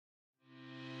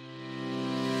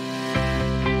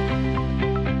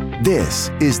This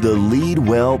is the Lead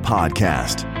Well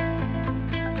Podcast.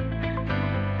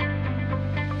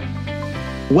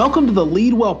 Welcome to the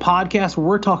Lead Well Podcast, where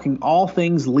we're talking all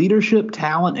things leadership,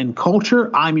 talent, and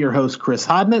culture. I'm your host, Chris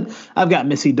Hodnett. I've got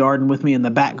Missy Darden with me in the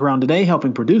background today,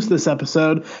 helping produce this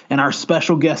episode. And our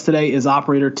special guest today is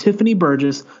operator Tiffany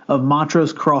Burgess of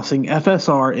Montrose Crossing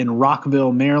FSR in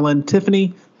Rockville, Maryland.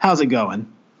 Tiffany, how's it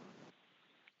going?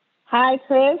 Hi,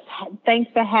 Chris. Thanks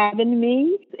for having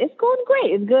me. It's going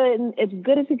great. It's good. It's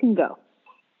good as it can go.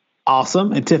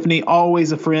 Awesome. And Tiffany,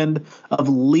 always a friend of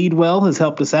Lead Well, has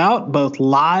helped us out both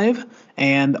live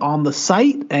and on the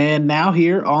site and now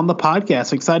here on the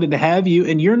podcast. Excited to have you.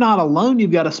 And you're not alone.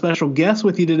 You've got a special guest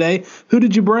with you today. Who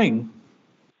did you bring?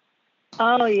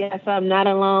 Oh, yes, I'm not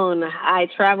alone. I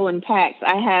travel in packs.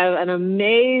 I have an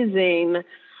amazing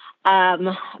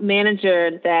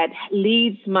manager that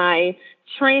leads my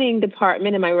training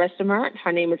department in my restaurant.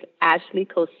 Her name is Ashley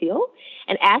Cosio.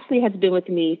 And Ashley has been with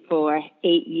me for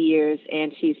 8 years,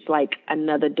 and she's like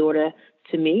another daughter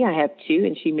to me. I have two,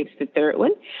 and she makes the third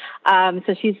one.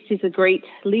 So she's a great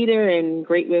leader and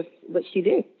great with what she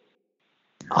do.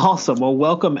 Awesome. Well,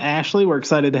 welcome, Ashley. We're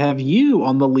excited to have you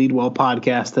on the Lead Well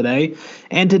podcast today.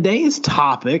 And today's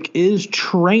topic is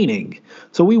training.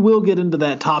 So we will get into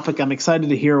that topic. I'm excited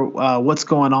to hear what's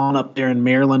going on up there in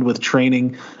Maryland with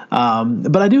training.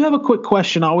 But I do have a quick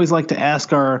question I always like to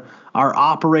ask our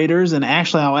operators. And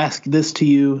Ashley, I'll ask this to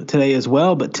you today as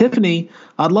well. But Tiffany,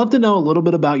 I'd love to know a little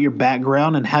bit about your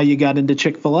background and how you got into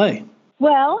Chick-fil-A.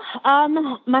 Well,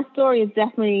 my story is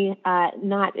definitely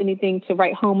not anything to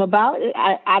write home about.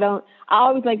 I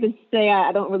always like to say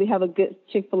I don't really have a good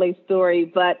Chick-fil-A story,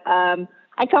 but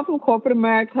I come from corporate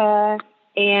America,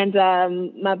 and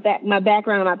my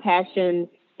background, my passion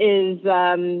is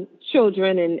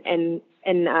children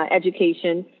and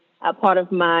education. Part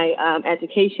of my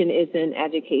education is in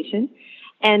education,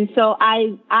 and so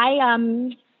I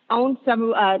own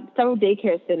several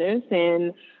daycare centers,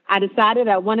 and I decided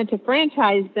I wanted to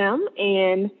franchise them,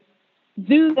 and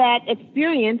through that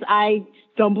experience, I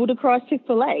stumbled across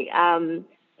Chick-fil-A.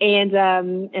 And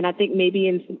I think maybe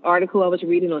in some article I was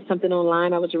reading or something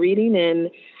online I was reading, and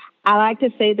I like to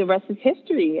say the rest is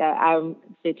history.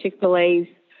 The Chick-fil-A's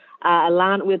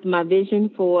aligned with my vision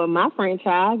for my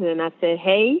franchise, and I said,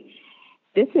 hey,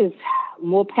 this is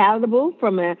more palatable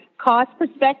from a cost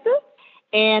perspective,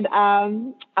 and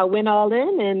I went all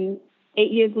in, and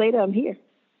 8 years later, I'm here.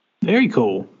 Very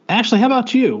cool. Ashley, how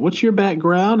about you? What's your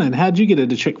background and how'd you get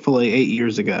into Chick-fil-A 8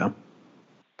 years ago?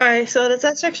 All right, so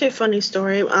that's actually a funny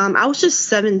story. I was just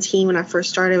 17 when I first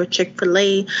started with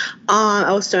Chick-fil-A.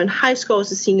 I was still in high school. It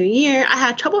was a senior year. I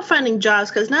had trouble finding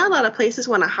jobs because not a lot of places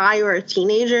want to hire a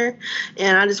teenager,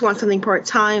 and I just want something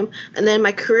part-time. And then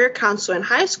my career counselor in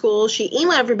high school, she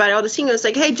emailed everybody, all the seniors,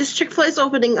 like, hey, just Chick-fil-A's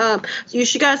opening up. So you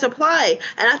should guys apply.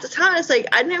 And at the time, it's like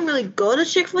I didn't really go to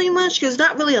Chick-fil-A much because there's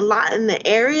not really a lot in the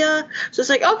area. So it's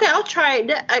like, okay, I'll try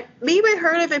it. Maybe I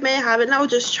heard of it, may have it, and I would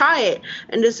just try it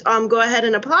and just go ahead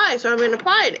and apply. So I went and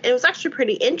applied. It was actually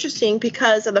pretty interesting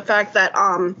because of the fact that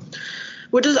I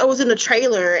was in a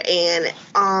trailer, and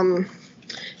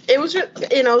it was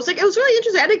it was really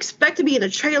interesting. I didn't expect to be in a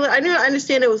trailer. I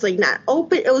understand it was like not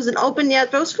open. It wasn't open yet,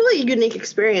 but it was really a unique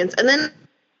experience. And then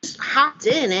just hopped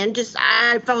in and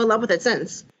I fell in love with it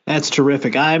since. That's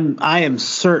terrific. I am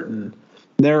certain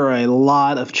there are a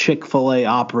lot of Chick-fil-A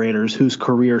operators whose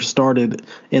career started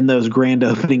in those grand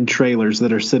opening trailers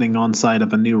that are sitting on site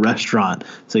of a new restaurant.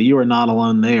 So you are not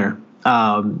alone there.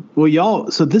 Well, y'all,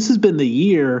 so this has been the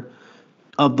year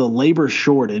of the labor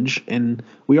shortage, and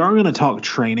we are going to talk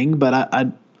training, but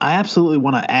I absolutely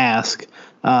want to ask,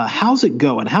 how's it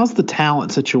going? How's the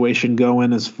talent situation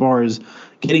going as far as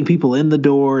getting people in the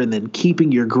door and then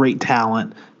keeping your great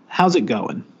talent? How's it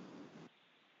going?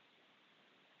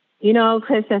 You know,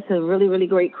 Chris, that's a really, really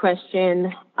great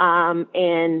question.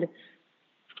 And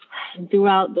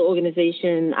throughout the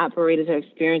organization, operators are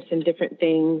experiencing different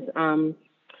things.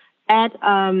 At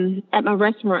my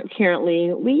restaurant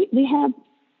currently, we have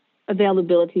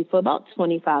availability for about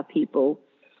 25 people.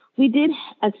 We did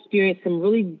experience some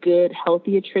really good,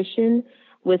 healthy attrition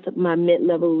with my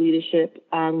mid-level leadership,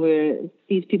 where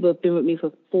these people have been with me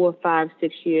for 4, 5,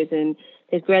 6 years, and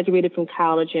they've graduated from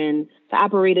college, and the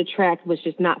operator track was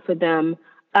just not for them.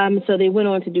 So they went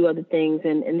on to do other things,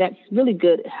 and that's really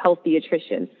good, healthy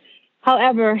attrition.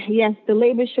 However, yes, the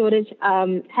labor shortage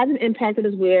hasn't impacted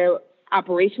us where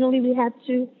operationally we have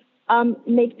to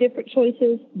make different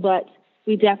choices, but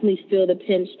we definitely feel the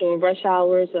pinch during rush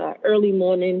hours, early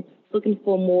morning, looking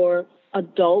for more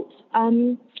adult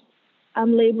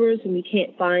laborers, and we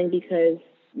can't find because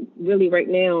really right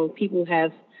now people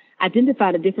have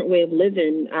identified a different way of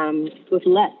living with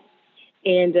less.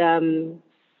 And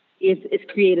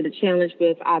it's created a challenge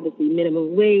with obviously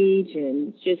minimum wage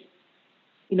and just,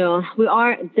 we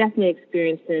are definitely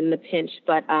experiencing the pinch,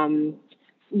 but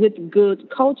with good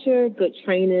culture, good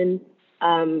training,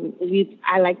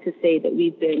 I like to say that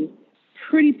we've been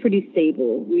pretty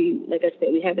stable. Like I said,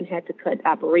 we haven't had to cut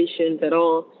operations at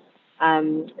all.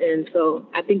 And so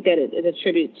I think that it is a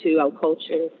tribute to our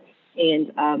culture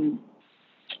and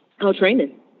our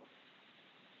training.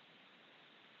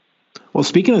 Well,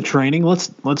 speaking of training,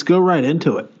 let's go right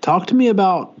into it. Talk to me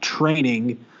about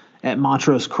training at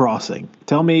Montrose Crossing.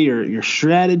 Tell me your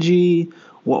strategy.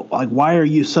 Why are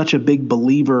you such a big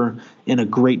believer in a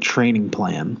great training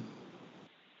plan?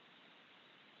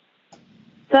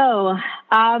 So,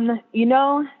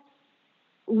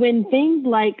 when things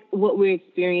like what we're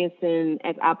experiencing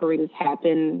as operators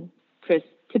happen, Chris,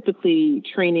 typically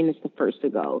training is the first to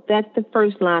go. That's the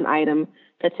first line item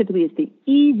that typically is the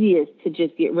easiest to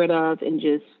just get rid of and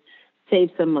just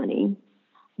save some money.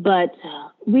 But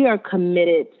we are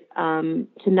committed to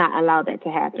not allow that to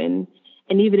happen.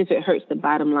 And even if it hurts the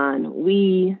bottom line,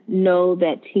 we know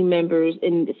that team members,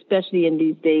 and especially in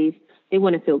these days, they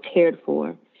want to feel cared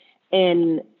for.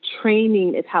 And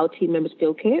training is how team members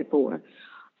feel cared for.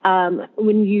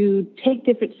 When you take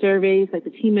different surveys, like the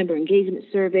team member engagement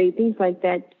survey, things like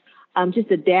that, just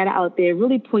the data out there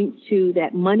really points to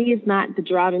that money is not the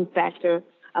driving factor.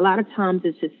 A lot of times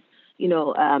it's just,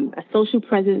 a social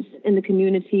presence in the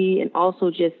community and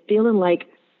also just feeling like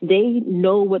they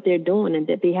know what they're doing and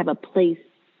that they have a place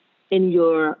in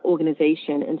your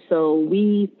organization. And so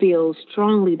we feel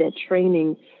strongly that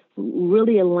training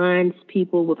really aligns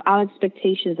people with our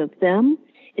expectations of them.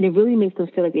 And it really makes them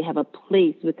feel like they have a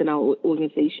place within our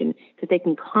organization that they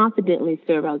can confidently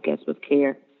serve our guests with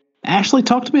care. Ashley,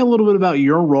 talk to me a little bit about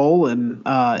your role and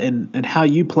how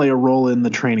you play a role in the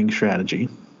training strategy.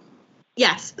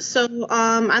 Yes. So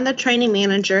I'm the training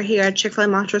manager here at Chick-fil-A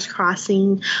Montrose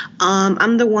Crossing.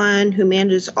 I'm the one who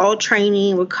manages all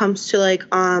training when it comes to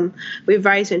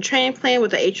revising training plan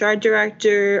with the HR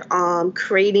director,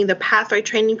 creating the pathway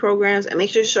training programs, and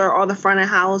making sure all the front of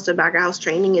house and back of house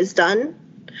training is done.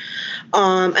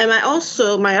 And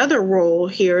my other role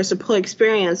here is employee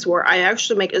experience, where I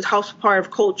actually make it helps part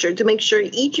of culture to make sure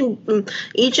each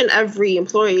and every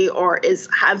employee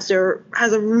has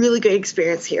a really good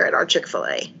experience here at our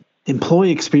Chick-fil-A.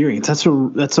 Employee experience. That's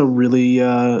a really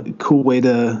cool way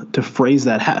to phrase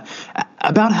that.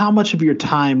 About how much of your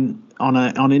time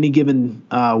on any given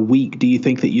week do you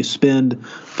think that you spend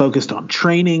focused on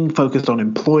training, focused on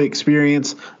employee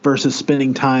experience versus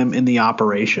spending time in the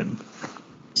operation?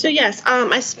 So yes,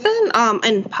 I spend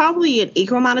and probably an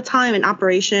equal amount of time in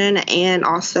operation and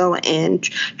also in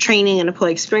training and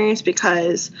employee experience,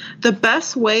 because the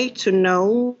best way to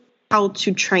know how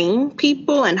to train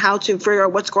people and how to figure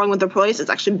out what's going on with the employees is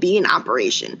actually be in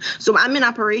operation. So when I'm in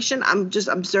operation, I'm just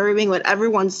observing what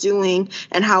everyone's doing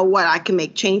and what I can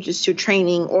make changes to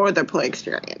training or the employee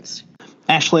experience.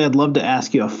 Ashley, I'd love to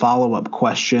ask you a follow-up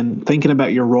question. Thinking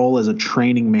about your role as a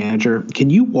training manager, can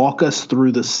you walk us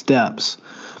through the steps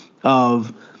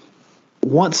of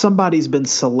once somebody's been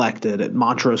selected at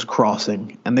Montrose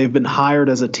Crossing and they've been hired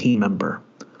as a team member,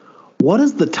 what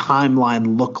does the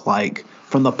timeline look like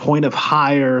from the point of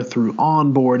hire through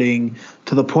onboarding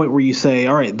to the point where you say,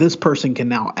 all right, this person can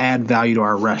now add value to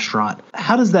our restaurant?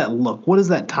 How does that look? What does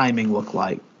that timing look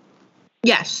like?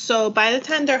 Yes. So by the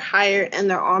time they're hired and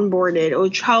they're onboarded, it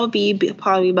would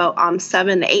probably about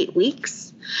 7 to 8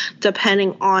 weeks,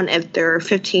 depending on if they're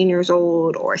 15 years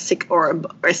old or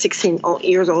 16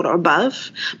 years old or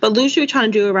above. But usually we're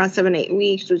trying to do around 7 to 8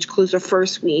 weeks, which includes the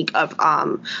first week of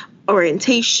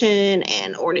orientation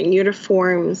and ordering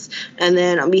uniforms. And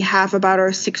then we have about our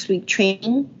 6-week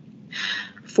training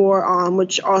for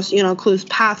which also includes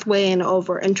pathway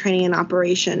and training and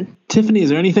operation. Tiffany, is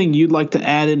there anything you'd like to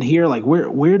add in here? Like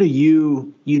where do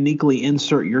you uniquely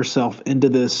insert yourself into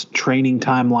this training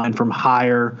timeline from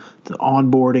hire to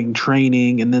onboarding,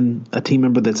 training, and then a team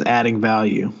member that's adding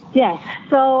value? Yes.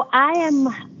 So I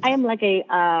am like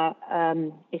a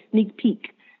sneak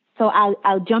peek. So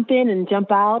I'll jump in and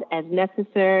jump out as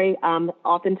necessary.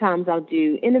 Oftentimes I'll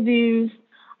do interviews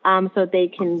so they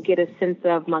can get a sense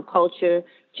of my culture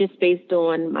just based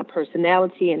on my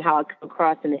personality and how I come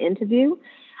across in the interview.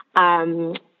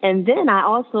 And then I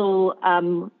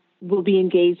also will be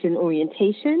engaged in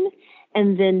orientation,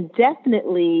 and then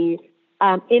definitely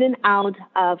in and out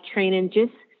of training,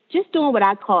 just doing what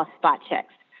I call spot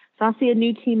checks. So I'll see a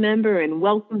new team member and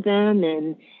welcome them,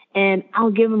 and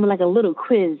I'll give them like a little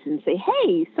quiz and say,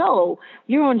 hey, so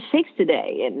you're on shakes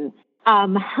today, and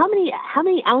how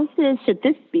many ounces should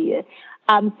this be?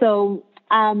 So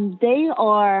they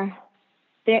are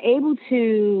they're able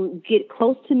to get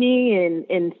close to me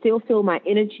and still feel my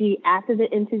energy after the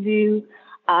interview.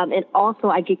 And also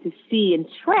I get to see and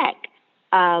track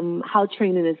how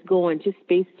training is going just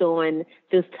based on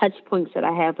those touch points that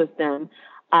I have with them.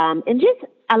 And just,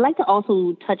 I like to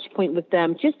also touch point with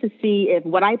them just to see if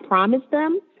what I promised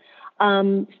them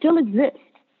still exists.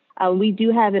 We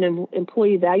do have an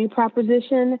employee value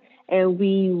proposition, and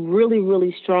we really,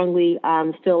 really strongly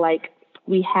feel like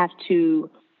we have to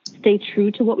stay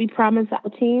true to what we promise our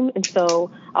team. And so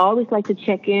I always like to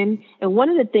check in. And one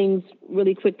of the things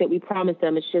really quick that we promise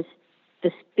them is just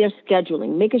their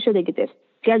scheduling, making sure they get their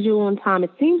schedule on time.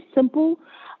 It seems simple,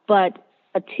 but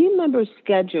a team member's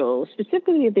schedule,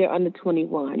 specifically if they're under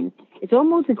 21, is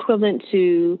almost equivalent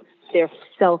to their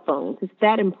cell phones. It's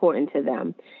that important to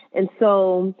them. And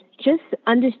so just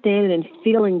understanding and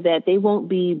feeling that they won't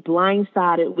be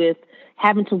blindsided with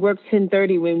having to work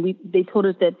 10:30 when they told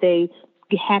us that they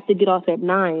have to get off at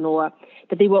 9, or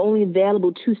that they were only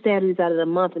available 2 Saturdays out of the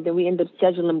month, and then we end up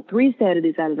scheduling them 3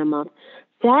 Saturdays out of the month.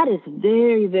 That is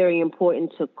very, very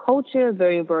important to culture,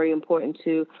 very, very important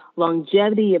to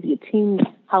longevity of your team,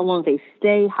 how long they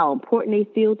stay, how important they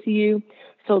feel to you.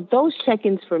 So those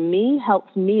check-ins for me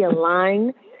helps me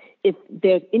align if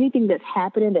there's anything that's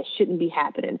happening that shouldn't be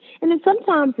happening. And then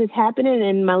sometimes it's happening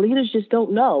and my leaders just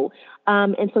don't know.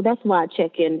 And so that's why I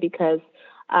check in, because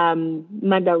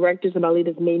my directors and my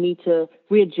leaders may need to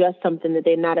readjust something that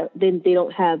they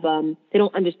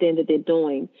don't understand that they're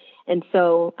doing. And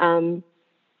so,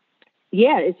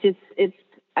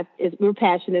 we're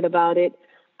passionate about it.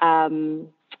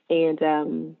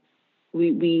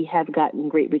 We have gotten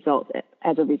great results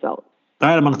as a result. All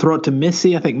right, I'm going to throw it to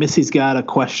Missy. I think Missy's got a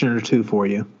question or two for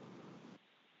you.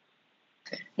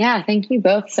 Yeah, thank you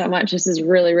both so much. This is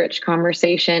really rich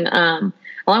conversation.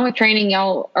 Along with training,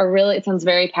 y'all are really, it sounds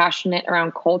very passionate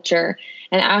around culture.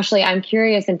 And Ashley, I'm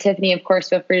curious, and Tiffany, of course,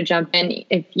 feel free to jump in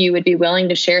if you would be willing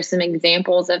to share some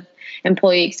examples of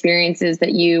employee experiences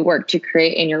that you work to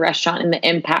create in your restaurant and the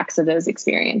impacts of those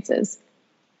experiences.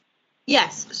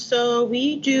 Yes, so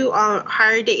we do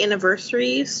hire day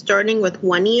anniversaries starting with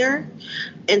 1 year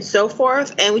and so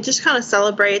forth, and we just kind of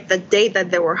celebrate the day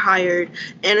that they were hired.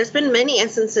 And there's been many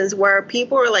instances where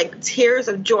people are like tears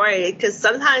of joy, because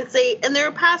sometimes in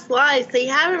their past lives, they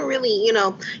haven't really,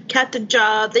 kept a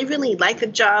job. They really like the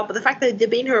job, but the fact that they've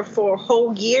been here for a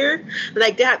whole year,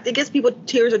 like it gives people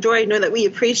tears of joy to know that we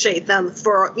appreciate them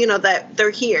for, that they're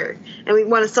here, and we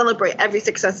want to celebrate every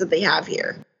success that they have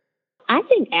here. I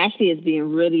think Ashley is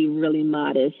being really, really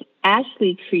modest.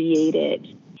 Ashley created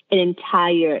an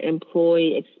entire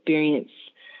employee experience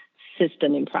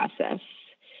system and process.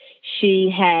 She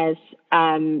has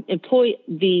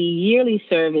the yearly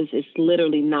service is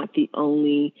literally not the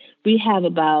only. We have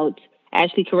about,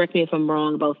 Ashley, correct me if I'm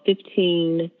wrong, about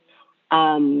 15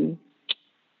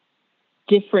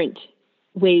 different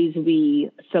ways we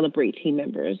celebrate team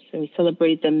members. And we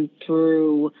celebrate them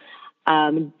through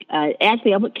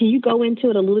actually, can you go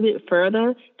into it a little bit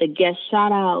further? The guest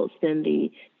shout outs and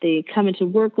the coming to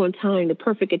work on time, the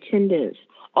perfect attendance,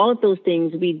 all of those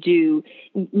things we do.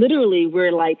 Literally,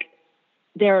 we're like,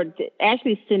 they're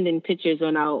actually sending pictures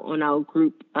on our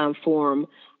group forum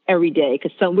every day,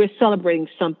 because we're celebrating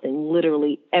something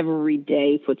literally every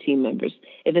day for team members.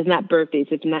 If it's not birthdays,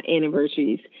 if it's not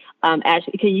anniversaries.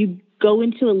 Ashley, can you go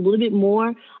into a little bit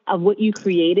more of what you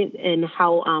created and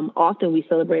how often we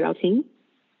celebrate our team?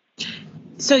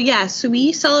 So yes,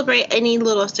 we celebrate any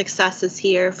little successes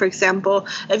here. For example,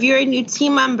 if you're a new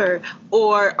team member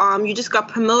or you just got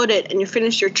promoted and you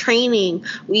finished your training,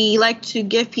 we like to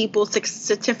give people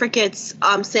certificates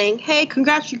saying, hey,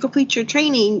 congrats, you complete your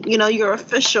training. You're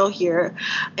official here.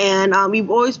 And we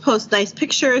always post nice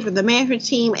pictures with the management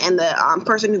team and the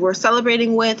person who we're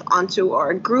celebrating with onto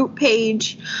our group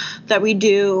page that we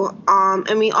do.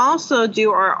 And we also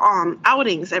do our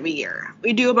outings every year.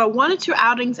 We do about 1 or 2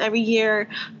 outings every year,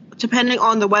 depending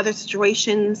on the weather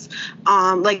situations.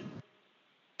 Like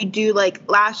we do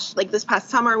this past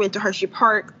summer, we went to Hershey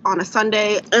Park on a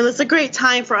Sunday. And it's a great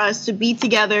time for us to be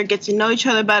together, get to know each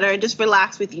other better, just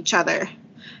relax with each other.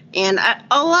 And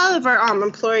a lot of our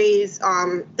employees,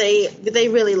 they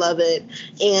really love it.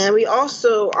 And we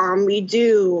also, we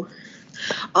do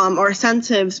our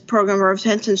incentives program, our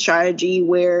retention strategy,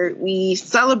 where we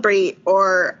celebrate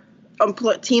our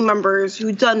team members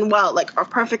who've done well, like our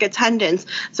perfect attendance.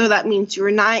 So that means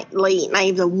you're not late, not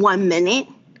even 1 minute.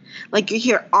 Like you're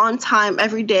here on time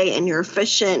every day and you're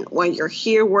efficient when you're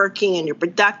here working and you're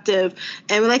productive.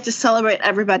 And we like to celebrate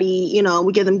everybody.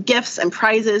 We give them gifts and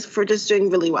prizes for just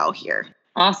doing really well here.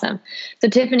 Awesome. So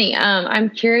Tiffany, I'm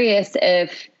curious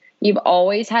if you've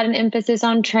always had an emphasis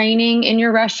on training in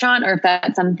your restaurant, or if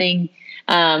that's something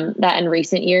that in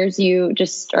recent years you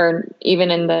just, or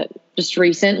even in the just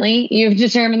recently, you've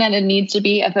determined that it needs to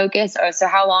be a focus. Or so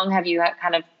how long have you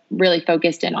kind of really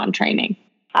focused in on training?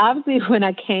 Obviously, when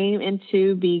I came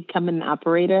into becoming an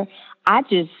operator, I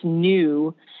just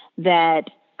knew that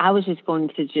I was just going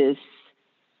to just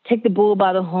take the bull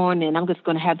by the horn, and I'm just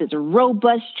going to have this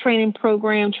robust training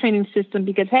program, training system,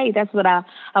 because, hey, that's what I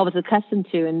was accustomed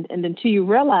to. And then until you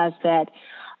realize that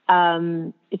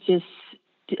it's just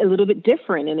a little bit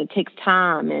different, and it takes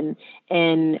time,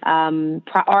 and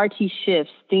priority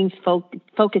shifts, things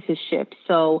focuses shift.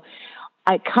 So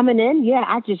coming in,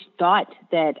 I just thought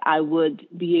that I would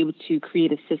be able to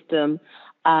create a system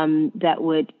that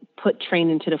would put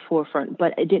training to the forefront,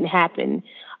 but it didn't happen.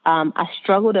 I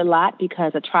struggled a lot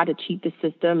because I tried to cheat the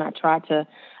system. I tried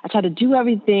to do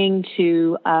everything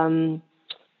to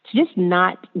just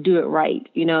not do it right.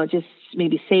 Just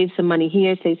maybe save some money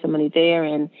here, save some money there,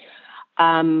 and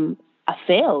I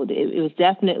failed. It was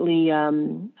definitely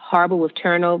horrible with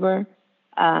turnover.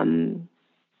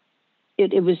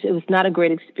 It was not a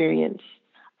great experience.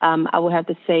 I would have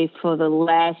to say for the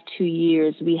last 2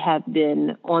 years, we have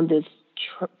been on this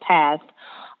path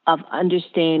of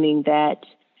understanding that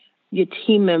your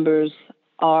team members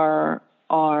are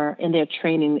in their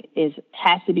training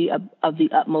has to be of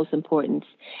the utmost importance,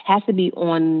 has to be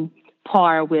on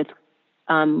par with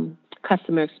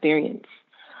customer experience.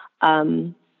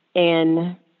 And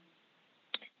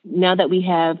now that we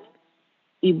have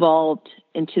evolved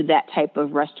into that type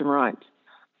of restaurant,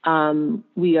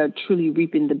 we are truly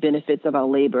reaping the benefits of our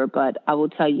labor. But I will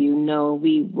tell you, no,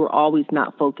 we were always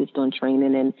not focused on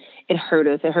training, and it hurt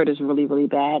us. It hurt us really, really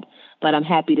bad. But I'm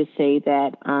happy to say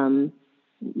that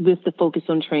with the focus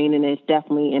on training, it's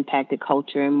definitely impacted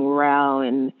culture and morale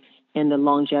and the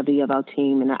longevity of our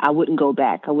team. And I wouldn't go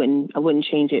back. I wouldn't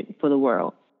change it for the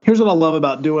world. Here's what I love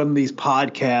about doing these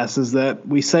podcasts is that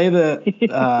we say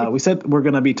that we said we're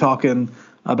going to be talking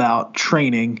about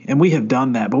training, and we have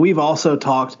done that, but we've also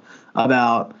talked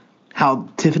about how,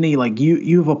 Tiffany, like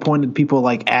you've appointed people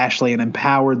like Ashley and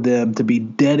empowered them to be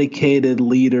dedicated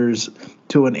leaders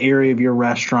to an area of your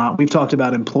restaurant. We've talked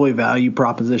about employee value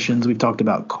propositions. We've talked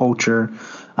about culture,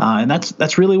 and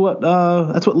that's really what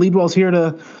Leadwell's here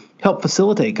to help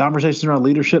facilitate conversations around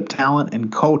leadership, talent,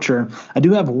 and culture. I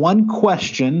do have one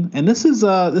question, and this is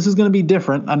going to be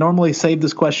different. I normally save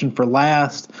this question for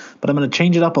last, but I'm going to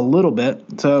change it up a little bit.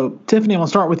 So, Tiffany, I'm going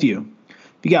to start with you.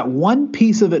 If you got one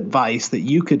piece of advice that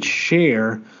you could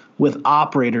share with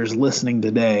operators listening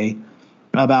today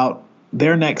about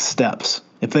their next steps,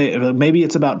 if maybe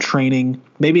it's about training,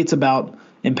 maybe it's about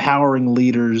empowering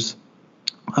leaders,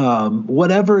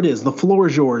 whatever it is, the floor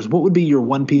is yours. What would be your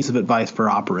one piece of advice for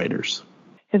operators?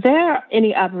 If there are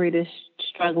any operators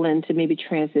struggling to maybe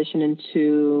transition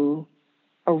into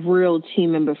a real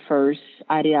team member first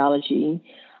ideology,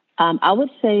 I would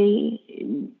say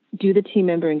do the team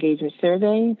member engagement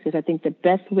survey, because I think the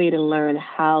best way to learn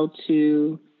how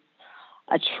to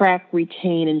attract,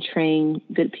 retain, and train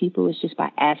good people is just by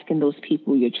asking those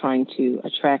people you're trying to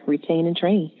attract, retain, and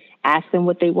train. Ask them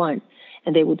what they want,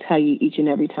 and they will tell you each and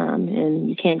every time, and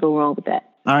you can't go wrong with that.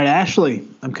 All right, Ashley,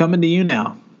 I'm coming to you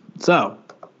now. So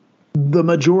the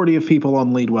majority of people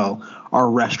on Leadwell are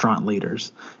restaurant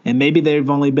leaders, and maybe they've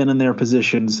only been in their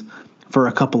positions for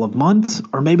a couple of months,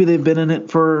 or maybe they've been in it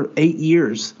for 8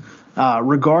 years.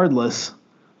 Regardless,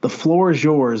 the floor is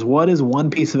yours. What is one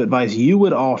piece of advice you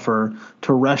would offer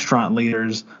to restaurant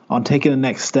leaders on taking the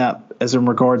next step as in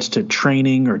regards to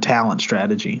training or talent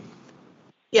strategy?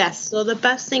 Yes. So the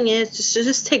best thing is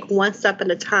just take one step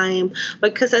at a time,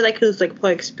 because I like use like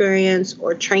employee experience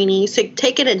or training. So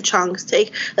take it in chunks.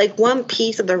 Take like one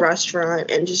piece of the restaurant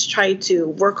and just try to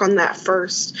work on that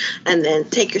first, and then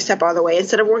take your step all the way.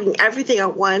 Instead of working everything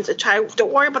at once,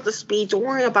 don't worry about the speed. Don't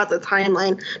worry about the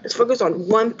timeline. Just focus on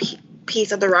one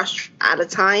piece of the restaurant at a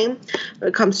time when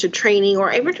it comes to training or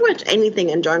pretty much anything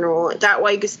in general. That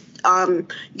way you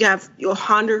have your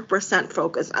 100%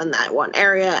 focus on that one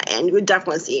area, and you would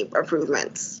definitely see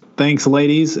improvements. Thanks,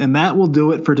 ladies. And that will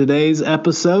do it for today's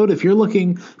episode. If you're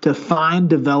looking to find,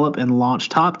 develop, and launch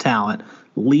top talent,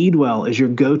 Leadwell is your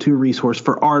go-to resource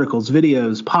for articles,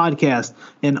 videos, podcasts,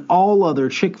 and all other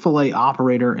Chick-fil-A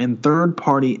operator and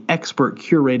third-party expert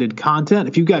curated content.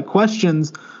 If you've got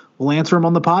questions, we'll answer them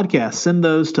on the podcast. Send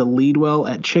those to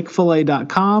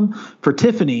leadwell@chickfila.com. For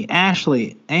Tiffany,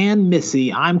 Ashley, and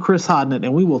Missy, I'm Chris Hodnett,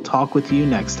 and we will talk with you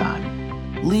next time.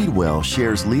 Leadwell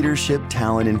shares leadership,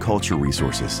 talent, and culture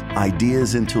resources,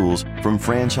 ideas, and tools from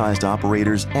franchised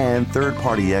operators and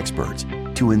third-party experts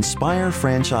to inspire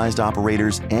franchised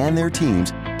operators and their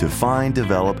teams to find,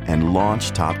 develop, and launch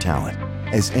top talent.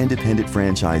 As independent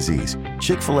franchisees,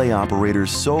 Chick-fil-A operators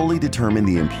solely determine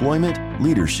the employment,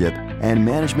 leadership, and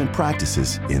management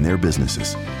practices in their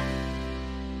businesses.